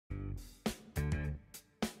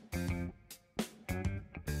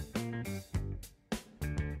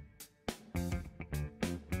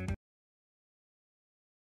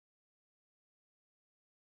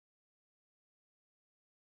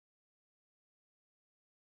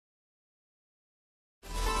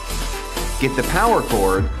Get the power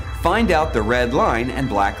cord, find out the red line and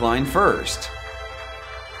black line first.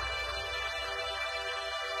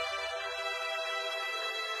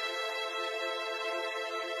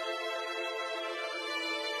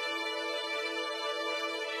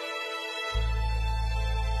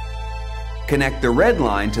 Connect the red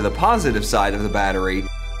line to the positive side of the battery.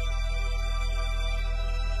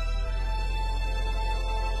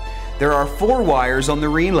 There are 4 wires on the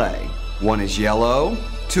relay. One is yellow,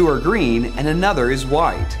 2 are green, and another is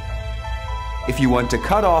white. If you want to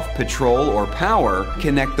cut off petrol or power,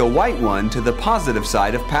 connect the white one to the positive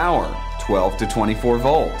side of power, 12 to 24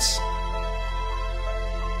 volts.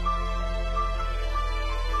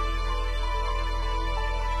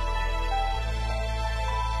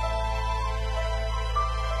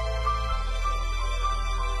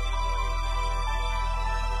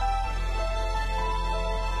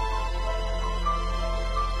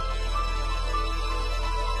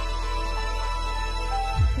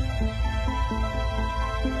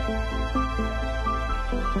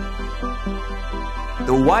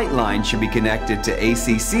 The white line should be connected to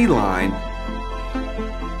ACC line .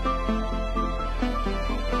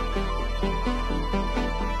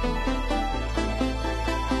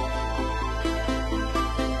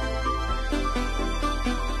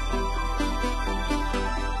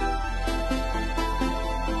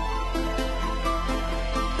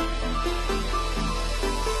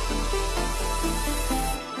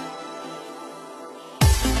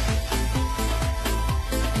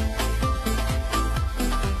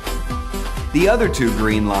 The other 2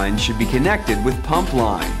 green lines should be connected with pump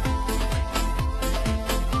line.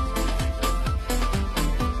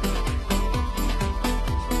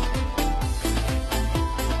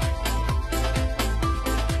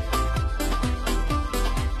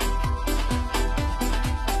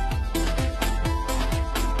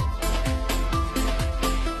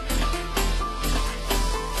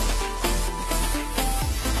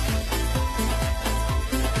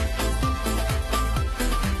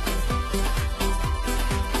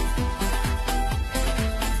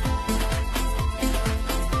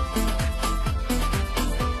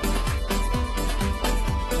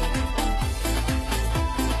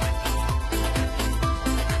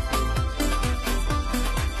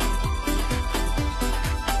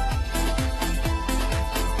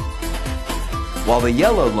 While the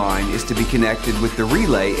yellow line is to be connected with the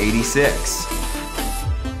relay 86.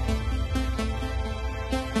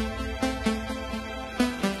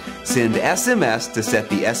 Send SMS to set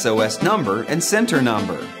the SOS number and center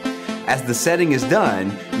number. As the setting is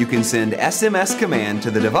done, you can send SMS command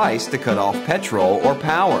to the device to cut off petrol or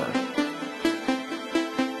power.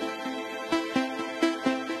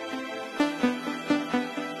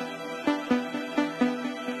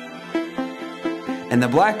 And the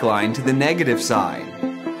black line to the negative side.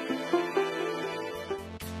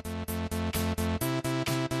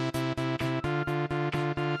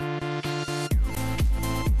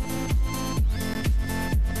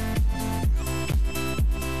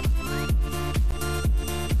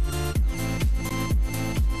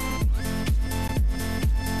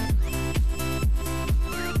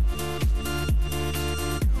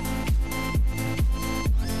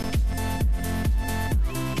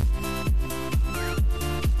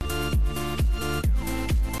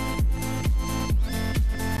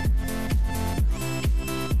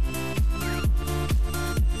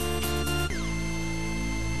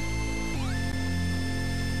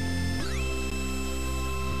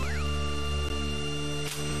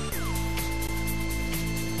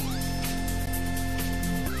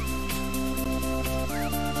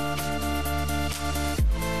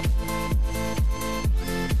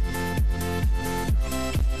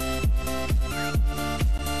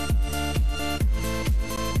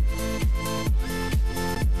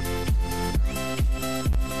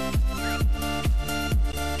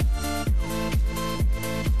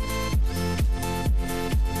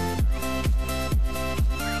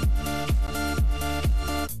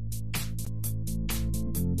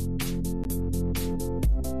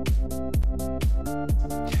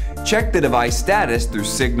 Check the device status through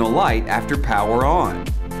signal light after power on.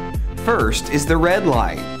 First is the red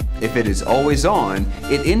light. If it is always on,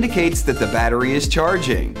 it indicates that the battery is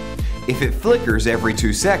charging. If it flickers every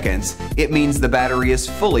 2 seconds, it means the battery is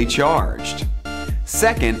fully charged.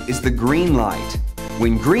 Second is the green light.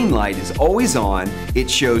 When green light is always on, it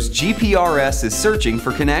shows GPRS is searching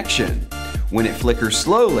for connection. When it flickers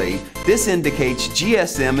slowly, this indicates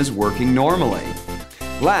GSM is working normally.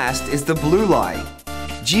 Last is the blue light.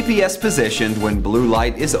 GPS positioned when blue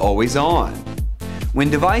light is always on. When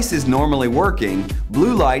device is normally working,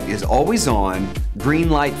 blue light is always on, green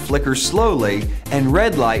light flickers slowly, and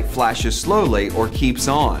red light flashes slowly or keeps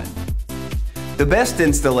on. The best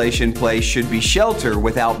installation place should be shelter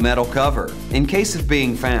without metal cover, in case of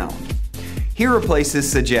being found. Here are places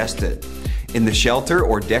suggested: in the shelter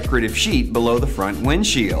or decorative sheet below the front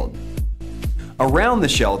windshield, around the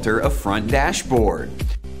shelter of front dashboard,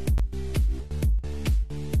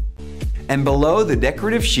 and below the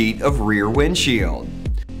decorative sheet of rear windshield.